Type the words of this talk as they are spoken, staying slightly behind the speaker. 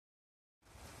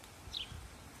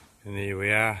And here we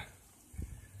are,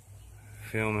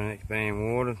 filming it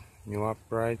being watered. New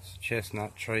upgrades,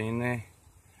 chestnut tree in there,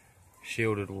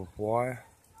 shielded with wire.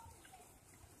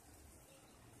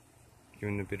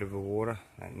 Giving a bit of a water.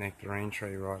 That nectarine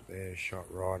tree right there is shot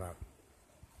right up.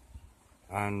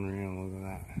 Unreal, look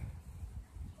at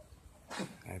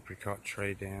that. Apricot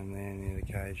tree down there near the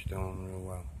cage doing real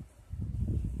well.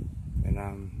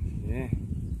 And yeah,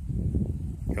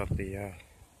 got the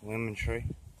lemon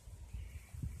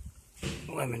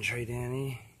tree down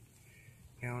here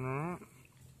going alright.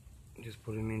 Just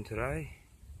put him in today,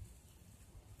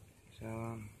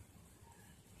 so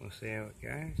we'll see how it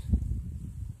goes.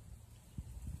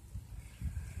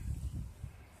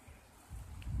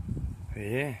 But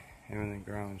yeah, everything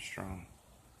growing strong.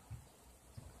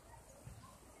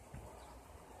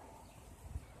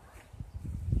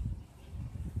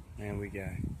 There we go.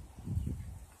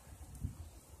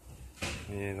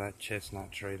 Yeah, that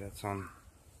chestnut tree, that's on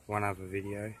one other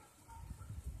video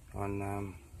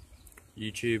on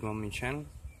YouTube on my channel.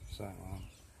 So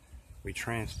we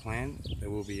transplant. There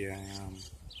will be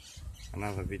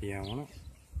another video on it.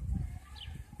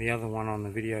 The other one on the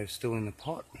video is still in the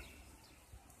pot.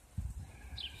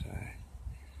 So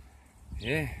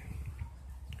yeah,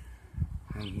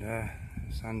 and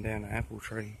sundown apple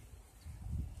tree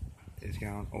is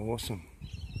going awesome.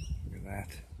 Look at that.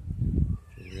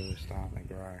 It's really starting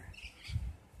to grow.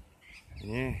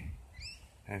 And yeah,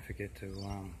 don't forget to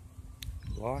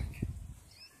like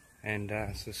and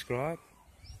subscribe,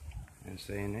 and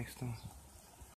see you next time.